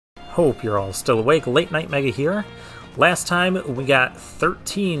Hope you're all still awake. Late Night Mega here. Last time we got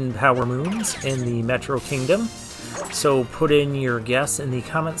 13 Power Moons in the Metro Kingdom. So put in your guess in the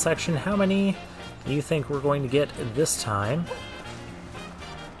comment section. How many do you think we're going to get this time?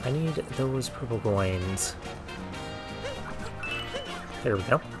 I need those purple coins. There we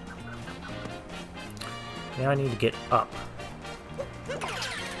go. Now I need to get up.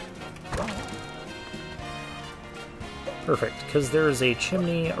 Perfect, because there is a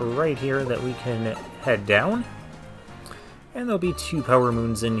chimney right here that we can head down. And there'll be 2 Power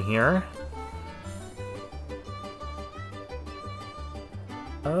Moons in here.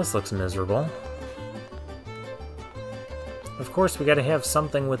 Oh, this looks miserable. Of course, we gotta have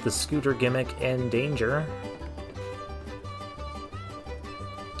something with the scooter gimmick and danger.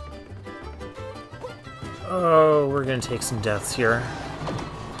 Oh, we're gonna take some deaths here.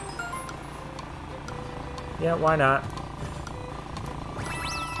 Yeah, why not?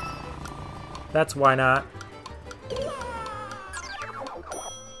 That's why not.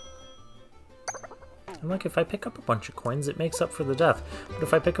 And look, if I pick up a bunch of coins, it makes up for the death. But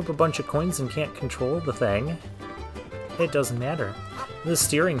if I pick up a bunch of coins and can't control the thing, it doesn't matter. The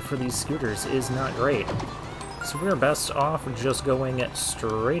steering for these scooters is not great. So we're best off just going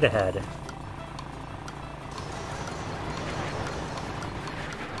straight ahead.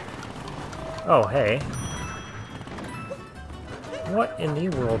 Oh, hey. What in the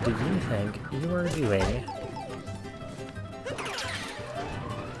world do you think you are doing?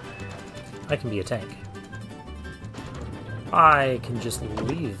 I can be a tank. I can just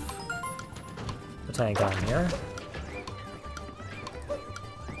leave the tank on here.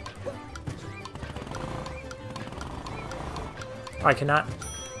 I cannot.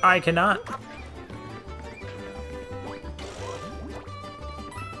 I cannot.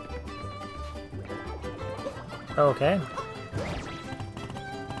 Okay.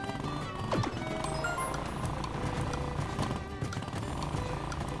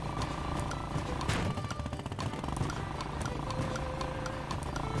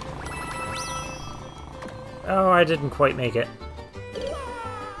 Oh, I didn't quite make it.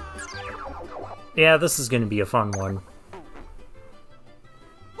 Yeah, this is going to be a fun one.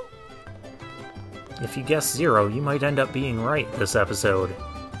 If you guess 0, you might end up being right this episode.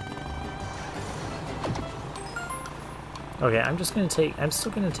 Okay, I'm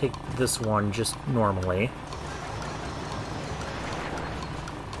still going to take this one just normally.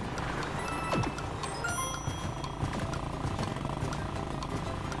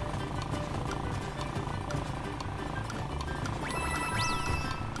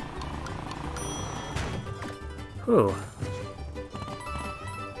 Whew.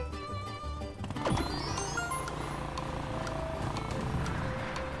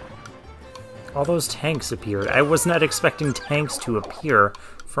 All those tanks appeared. I was not expecting tanks to appear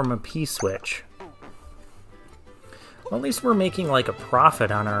from a P-switch. Well, at least we're making like a profit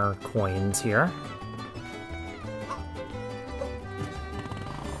on our coins here.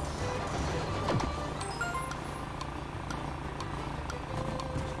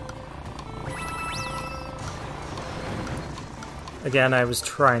 Again, I was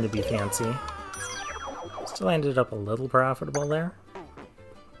trying to be fancy. Still ended up a little profitable there.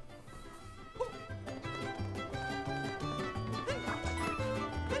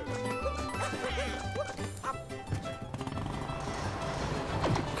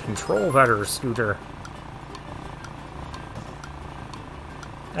 Control better, scooter.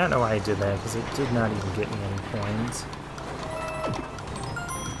 I don't know why I did that, because it did not even get me any coins.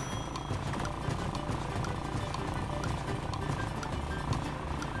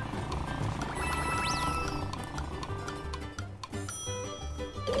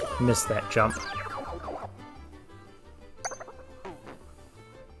 Missed that jump.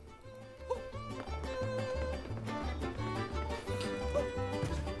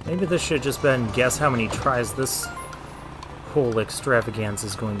 Maybe this should have just been guess how many tries this whole extravaganza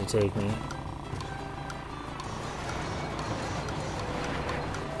is going to take me.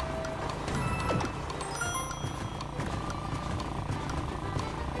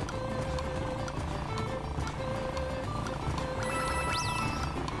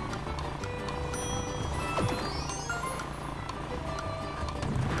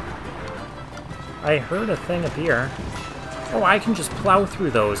 I heard a thing appear. Oh, I can just plow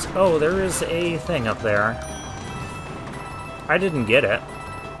through those. Oh, there is a thing up there. I didn't get it.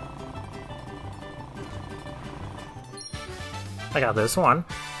 I got this one.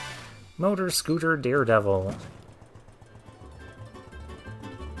 Motor Scooter Daredevil.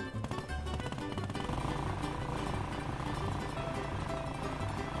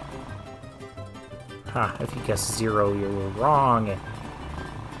 Ha, if you guessed 0, you were wrong.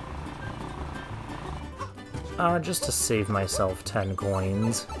 just to save myself 10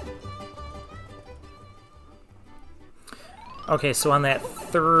 coins. Okay, so on that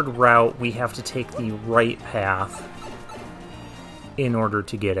third route, we have to take the right path in order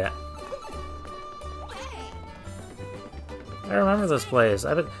to get it. I remember this place.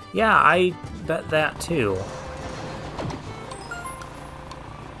 Yeah, I bet that too.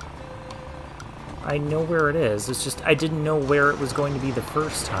 I know where it is. It's just I didn't know where it was going to be the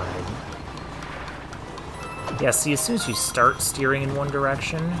first time. Yeah, see, as soon as you start steering in one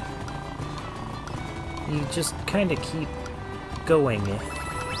direction, you just kind of keep going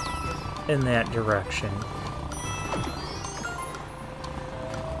in that direction.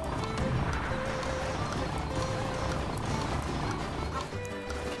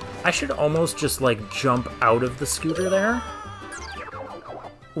 I should almost just, like, jump out of the scooter there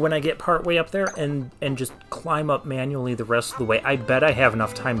when I get partway up there and just climb up manually the rest of the way. I bet I have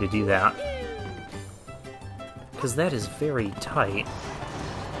enough time to do that. Because that is very tight.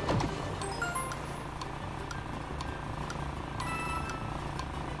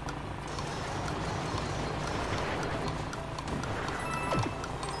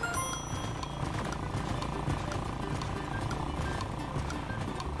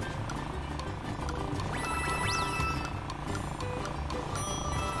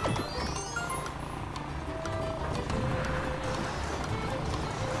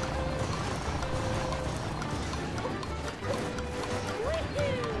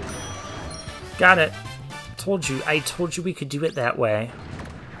 Got it. I told you we could do it that way.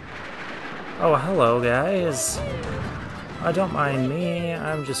 Oh, hello, guys. Don't mind me.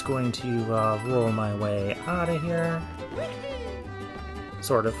 I'm just going to roll my way out of here.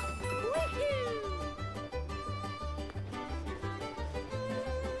 Sort of.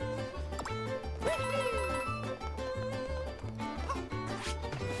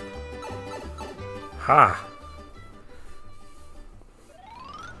 Ha!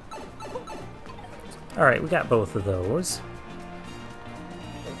 Alright, we got both of those.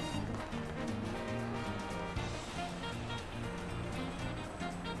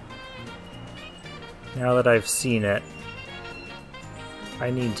 Now that I've seen it, I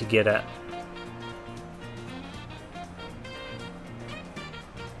need to get it.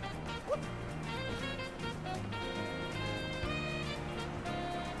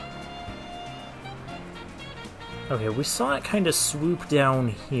 Okay, we saw it kind of swoop down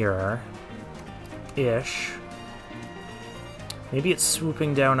here. Ish. Maybe it's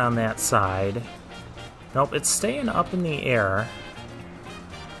swooping down on that side. Nope, it's staying up in the air.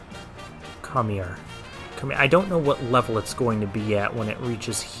 Come here. Come here. I don't know what level it's going to be at when it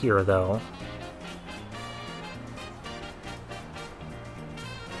reaches here, though.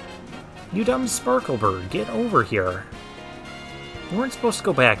 You dumb sparkle bird, get over here. You weren't supposed to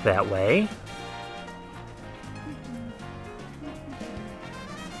go back that way.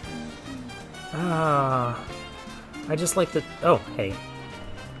 I just like the... Oh, hey.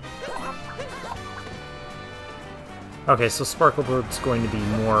 Okay, so Sparklebird's going to be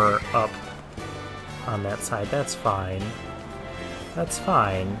more up on that side. That's fine. That's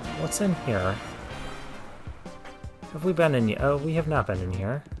fine. What's in here? Have we been in... Oh, we have not been in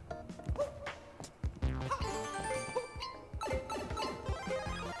here.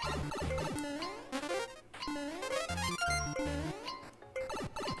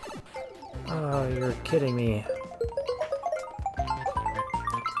 Oh, you're kidding me.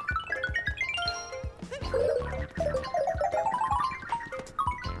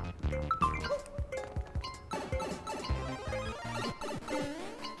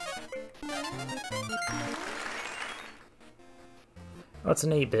 Oh, it's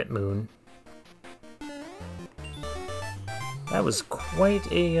an 8-bit moon. That was quite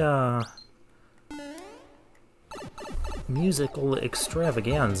a, musical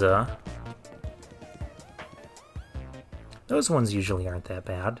extravaganza. Those ones usually aren't that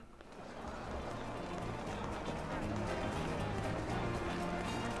bad.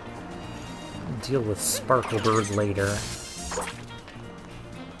 Deal with Sparklebird later.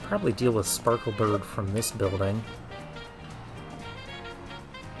 Probably deal with Sparklebird from this building.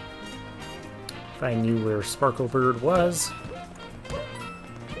 If I knew where Sparklebird was,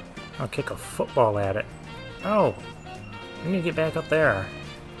 I'll kick a football at it. Oh! I need to get back up there.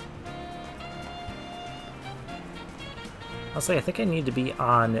 I'll say, I think I need to be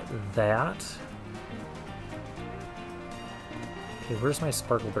on that. Okay, where's my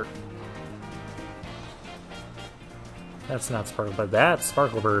Sparklebird? That's not Sparklebird, that's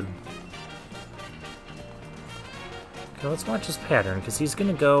Sparklebird. Okay, let's watch his pattern, because he's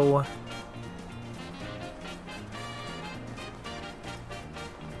gonna go...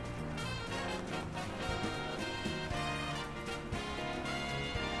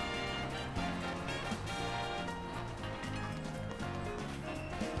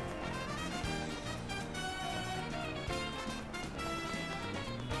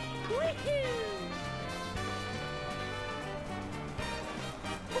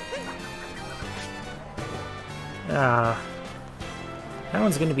 That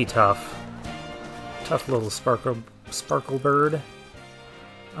one's gonna be tough. Tough little sparkle bird.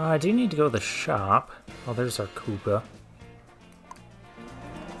 I do need to go to the shop. Oh, there's our Koopa.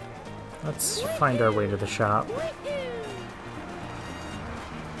 Let's find our way to the shop.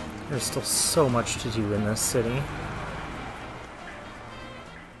 There's still so much to do in this city.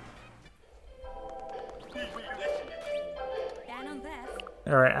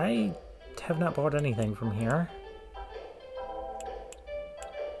 Alright, I have not bought anything from here.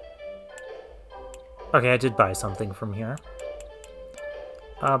 Okay, I did buy something from here.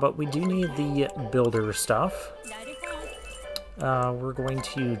 But we do need the builder stuff. We're going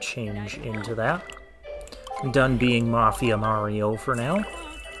to change into that. I'm done being Mafia Mario for now.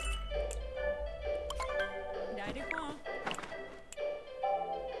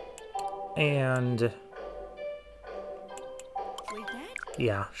 And...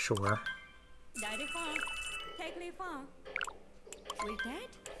 yeah, sure.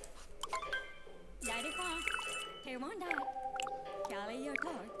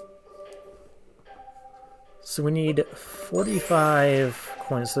 So we need 45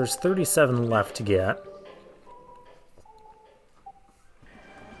 coins. There's 37 left to get.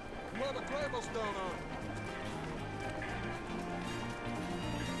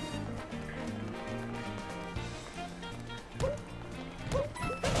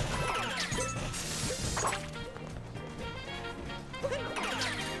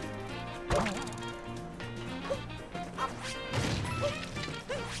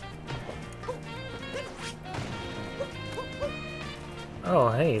 Oh,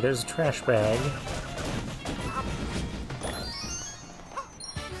 hey, there's a trash bag.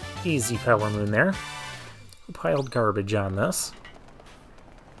 Easy Power Moon there. Who piled garbage on this?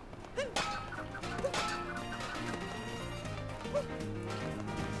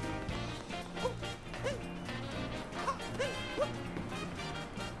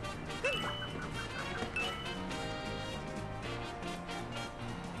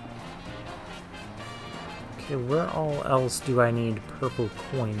 Okay, where all else do I need purple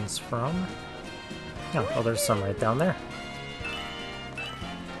coins from? Oh, there's some right down there.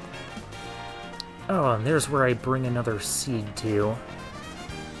 Oh, and there's where I bring another seed to.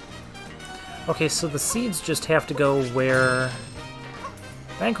 Okay, so the seeds just have to go where...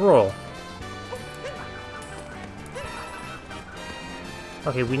 bankroll!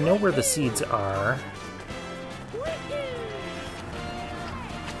 Okay, we know where the seeds are.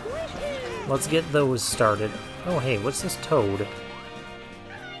 Let's get those started. Oh, hey, what's this toad?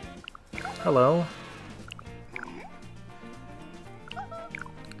 Hello.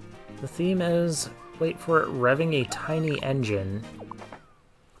 The theme is, wait for it, revving a tiny engine.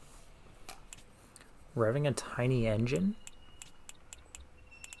 Revving a tiny engine?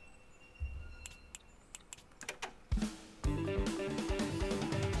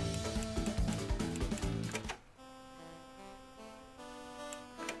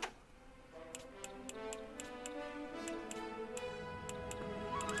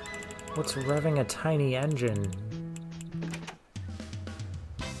 What's revving a tiny engine?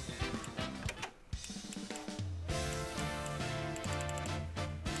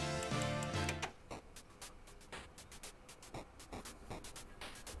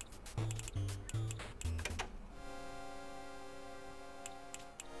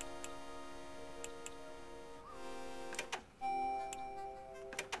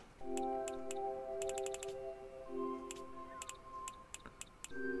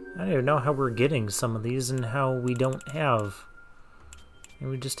 I don't even know how we're getting some of these and how we don't have. And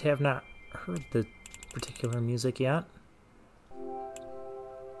we just have not heard the particular music yet.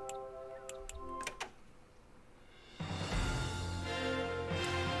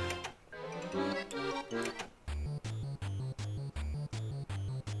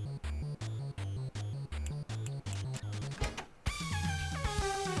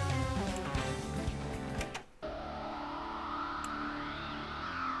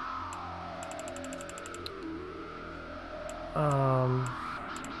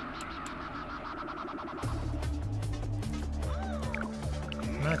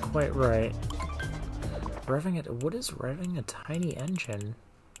 Not quite right. Revving it. What is revving a tiny engine?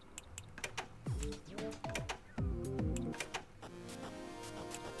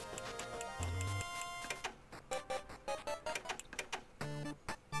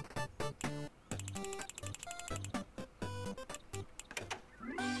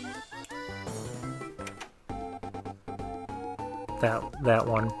 That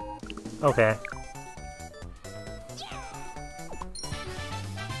one. Okay.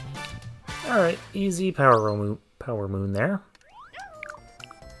 Alright, easy power moon there.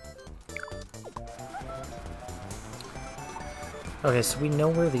 Okay, so we know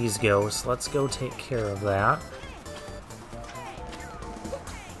where these go, so let's go take care of that.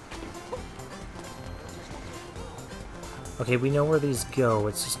 Okay, we know where these go,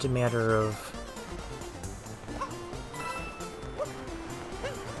 it's just a matter of...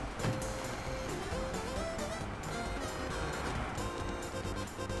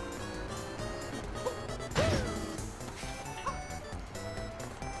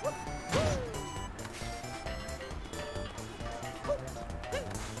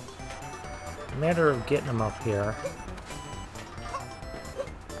 getting them up here.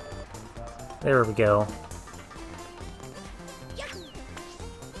 There we go.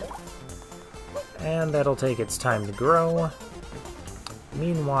 And that'll take its time to grow.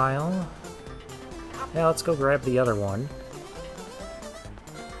 Meanwhile... yeah, let's go grab the other one.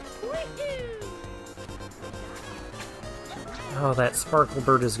 Oh, that sparkle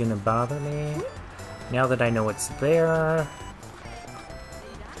bird is gonna bother me. Now that I know it's there...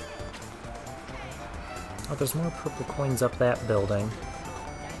 oh, there's more purple coins up that building.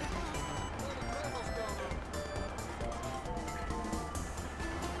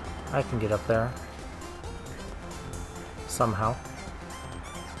 I can get up there. Somehow.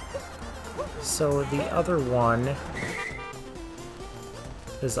 So the other one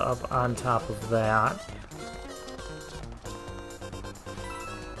is up on top of that.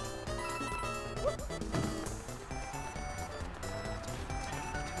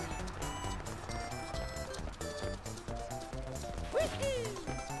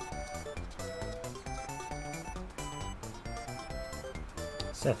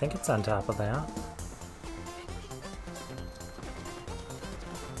 So I think it's on top of that.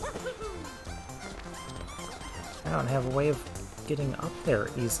 I don't have a way of getting up there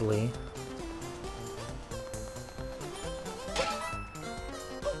easily.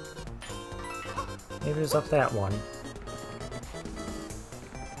 Maybe it was up that one.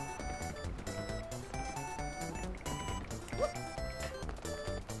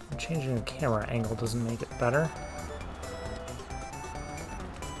 Changing the camera angle doesn't make it better.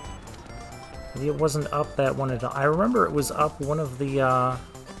 Maybe it wasn't up that one at all. I remember it was up one of the, yeah,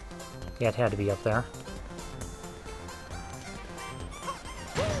 it had to be up there.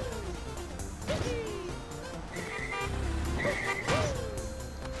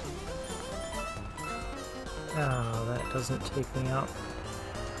 Oh, that doesn't take me up.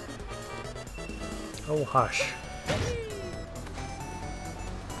 Oh, hush.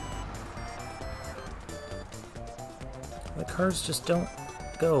 The cars just don't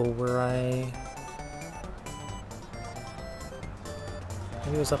go where I...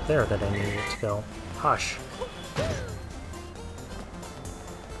 maybe it was up there that I needed it to go. Hush.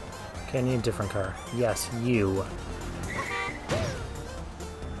 Okay, I need a different car. Yes, you.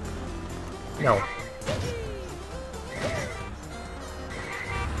 No.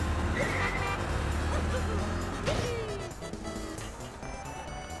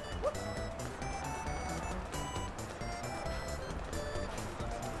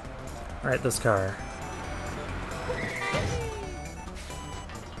 Alright, this car.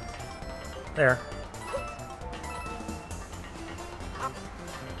 There.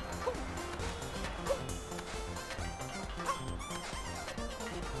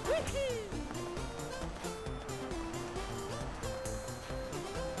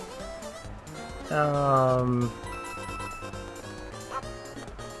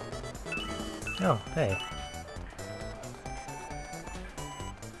 Oh, hey.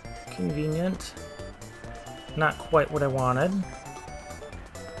 Convenient. Not quite what I wanted.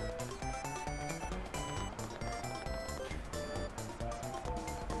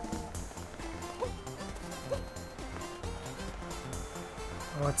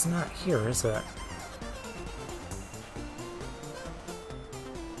 Oh, it's not here, is it?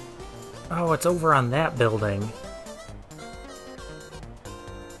 Oh, it's over on that building.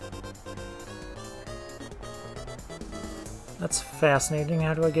 That's fascinating.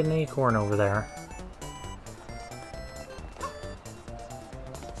 How do I get an acorn over there?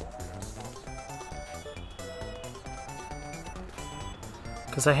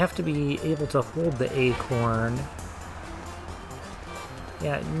 Because I have to be able to hold the acorn.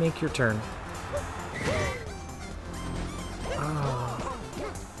 Yeah, make your turn. Oh.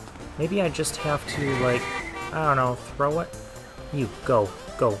 Maybe I just have to, like, I don't know, throw it? You, go,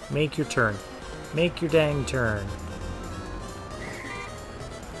 go, make your turn. Make your dang turn.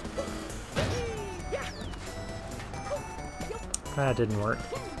 That didn't work.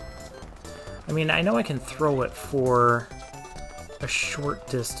 I mean, I know I can throw it for a short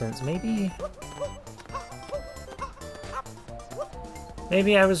distance. Maybe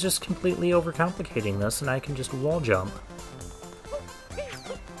I was just completely overcomplicating this and I can just wall jump.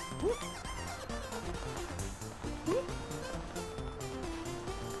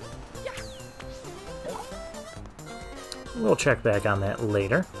 We'll check back on that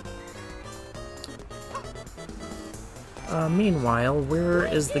later. Meanwhile, where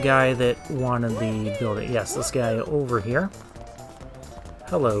is the guy that wanted the building? Yes, this guy over here.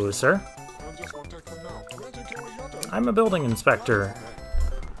 Hello, sir. I'm a building inspector.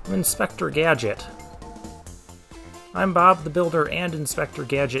 I'm Inspector Gadget. I'm Bob the Builder and Inspector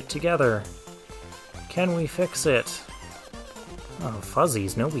Gadget together. Can we fix it? Oh,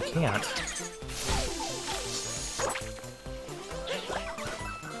 fuzzies. No, we can't.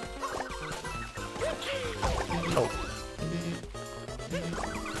 Oh.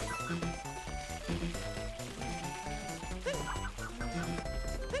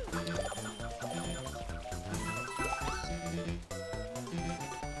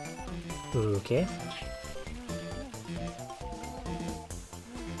 Okay.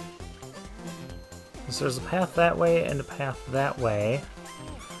 So there's a path that way and a path that way.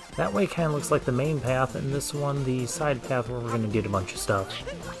 That way kind of looks like the main path, and this one the side path where we're going to get a bunch of stuff.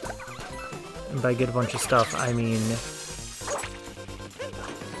 And by get a bunch of stuff, I mean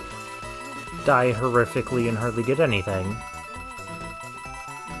die horrifically and hardly get anything.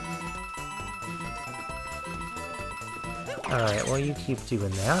 Alright, well you keep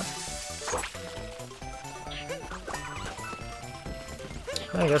doing that.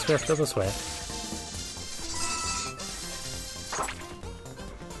 I guess we have to go this way.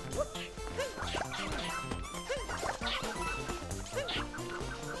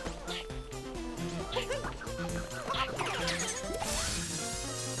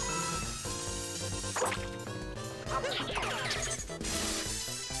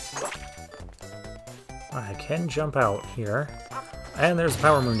 I can jump out here. And there's a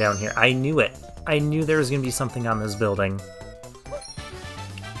power moon down here. I knew it! I knew there was going to be something on this building.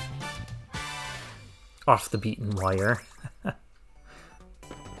 Off the beaten wire.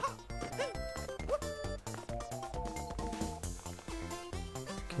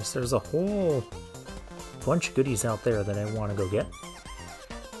 Guess there's a whole bunch of goodies out there that I want to go get.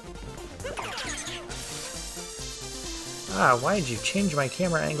 Ah, why did you change my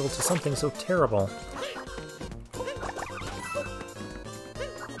camera angle to something so terrible?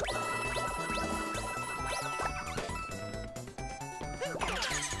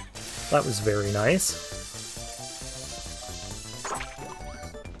 That was very nice.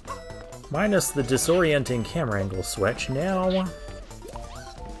 Minus the disorienting camera angle switch. Now...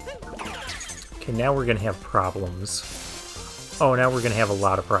 Okay, now we're gonna have problems. Oh, now we're gonna have a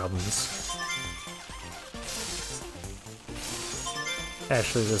lot of problems.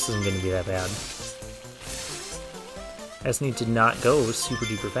 Actually, this isn't gonna be that bad. I just need to not go super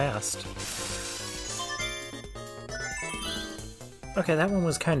duper fast. Okay, that one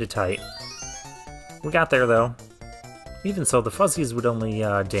was kinda tight. We got there, though. Even so, the fuzzies would only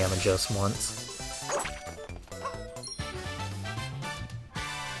damage us once.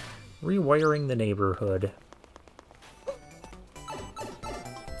 Rewiring the neighborhood.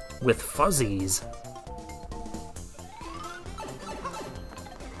 With fuzzies.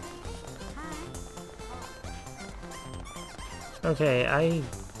 Okay, I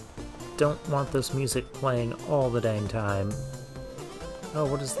don't want this music playing all the dang time. Oh,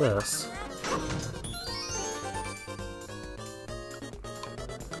 what is this?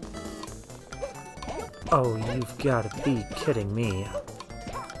 Oh, you've got to be kidding me.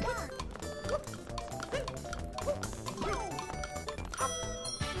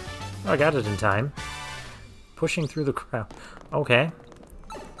 Oh, I got it in time. Pushing through the crowd. Okay.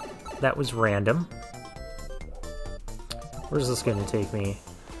 That was random. Where's this going to take me?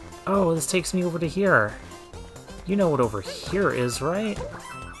 Oh, this takes me over to here. You know what over here is, right?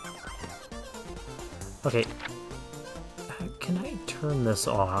 Okay. Can I turn this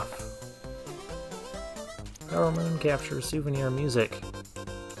off? Power moon capture souvenir music.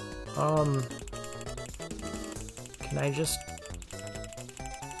 Can I just...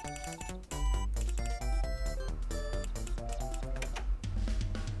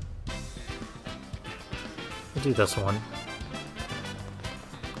 I'll do this one.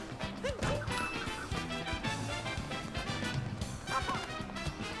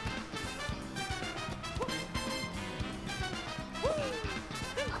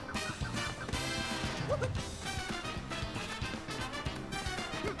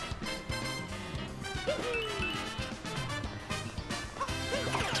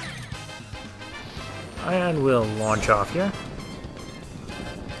 And we'll launch off here.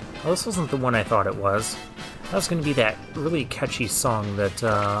 Oh, this wasn't the one I thought it was. That was going to be that really catchy song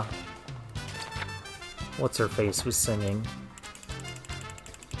that, What's-Her-Face was singing.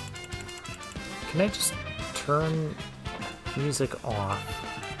 Can I just turn music off?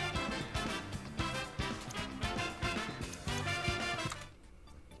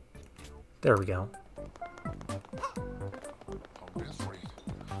 There we go.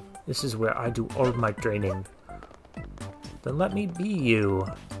 This is where I do all my training. Then let me be you.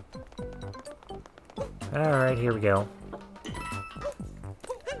 Alright, here we go.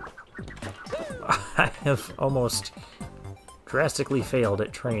 I have almost drastically failed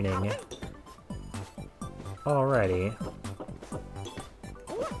at training already.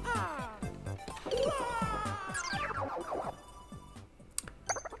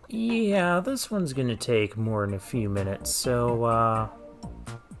 Yeah, this one's gonna take more than a few minutes, so,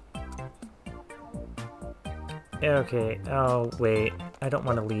 okay, oh, wait. I don't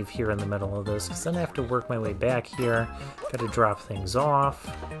want to leave here in the middle of this, because then I have to work my way back here. Gotta drop things off.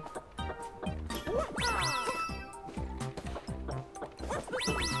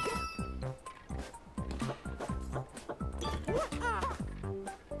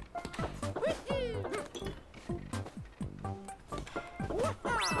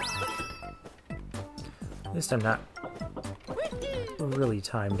 At least I'm not really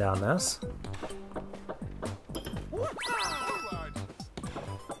timed on this.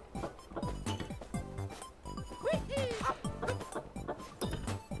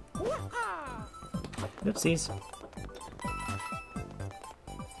 Oopsies.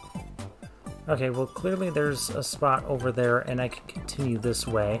 Okay, well clearly there's a spot over there and I can continue this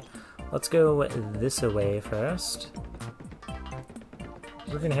way. Let's go this way first.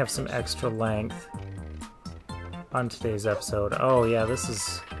 We're gonna have some extra length on today's episode. Oh yeah, this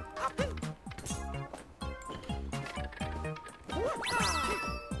is...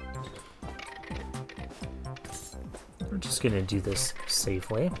 We're just gonna do this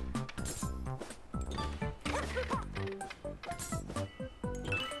safely.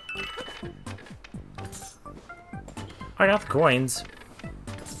 I got the coins.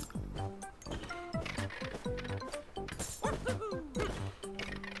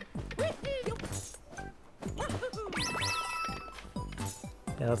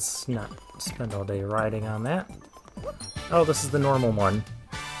 Yeah, let's not spend all day riding on that. Oh, this is the normal one.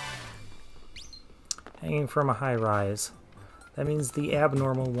 Hanging from a high rise. That means the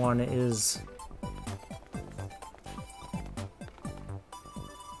abnormal one is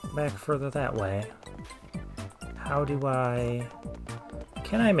back further that way. How do I...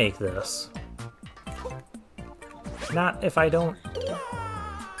 Can I make this? Not if I don't...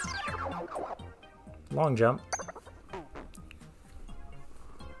 Long jump.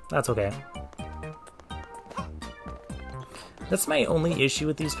 That's okay. That's my only issue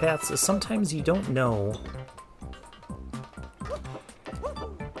with these paths, is sometimes you don't know.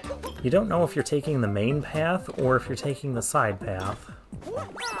 You don't know if you're taking the main path or if you're taking the side path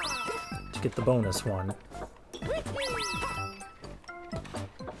to get the bonus one.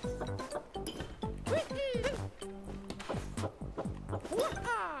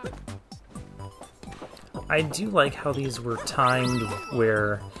 I do like how these were timed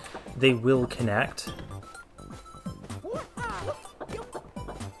where they will connect.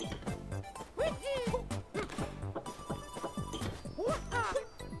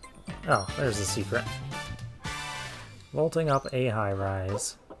 Oh, there's the secret. Vaulting up a high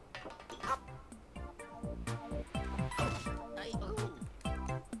rise.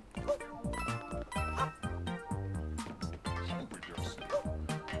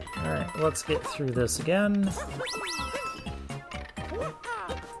 Alright, let's get through this again.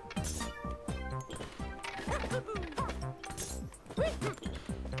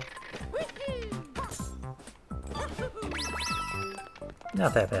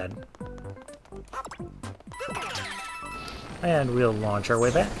 Not that bad. And we'll launch our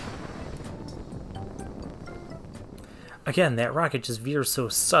way back. Again, that rocket just veers so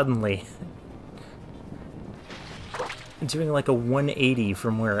suddenly. Doing like a 180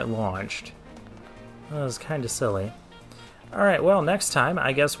 from where it launched. That was kind of silly. Alright, well, next time,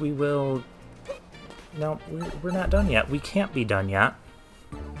 I guess we will... No, we're not done yet. We can't be done yet.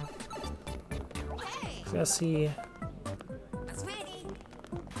 Let's see...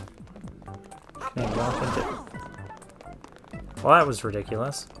 Can I walk into... Well, that was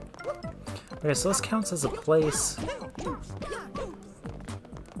ridiculous. Okay, so this counts as a place.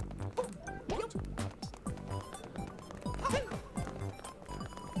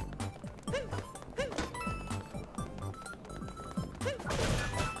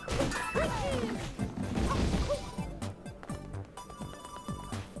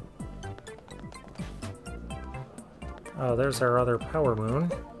 Oh, there's our other power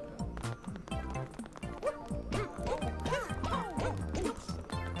moon.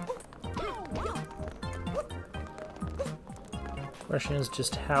 Question is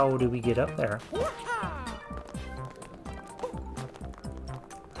just how do we get up there?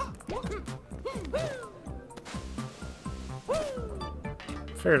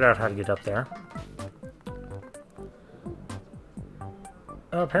 Figured out how to get up there.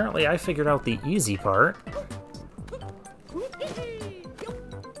 Apparently I figured out the easy part.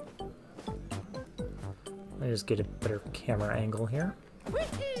 Let me just get a better camera angle here.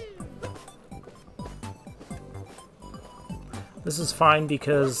 This is fine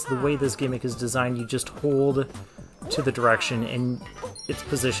because the way this gimmick is designed, you just hold to the direction and it's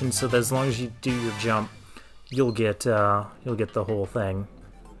positioned so that as long as you do your jump, you'll get the whole thing.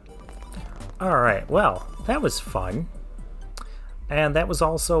 Alright, well, that was fun. And that was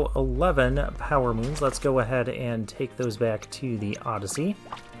also 11 power moons. Let's go ahead and take those back to the Odyssey.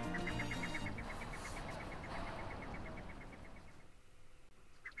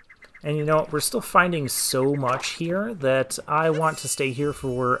 And you know what, we're still finding so much here that I want to stay here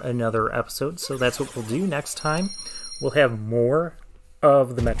for another episode, so that's what we'll do next time. We'll have more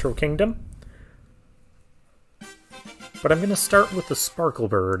of the Metro Kingdom. But I'm going to start with the Sparkle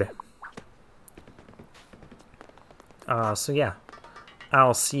Bird. So yeah,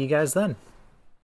 I'll see you guys then.